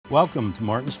Welcome to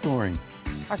Martin's Flooring.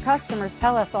 Our customers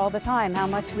tell us all the time how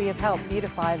much we have helped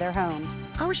beautify their homes.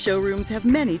 Our showrooms have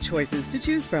many choices to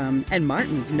choose from, and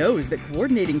Martin's knows that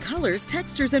coordinating colors,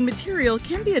 textures, and material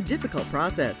can be a difficult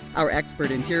process. Our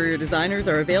expert interior designers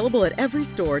are available at every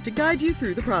store to guide you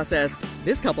through the process.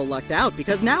 This couple lucked out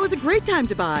because now is a great time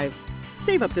to buy.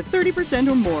 Save up to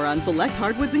 30% or more on select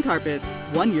hardwoods and carpets.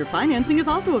 1-year financing is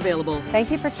also available.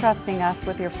 Thank you for trusting us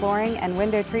with your flooring and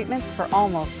window treatments for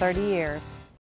almost 30 years.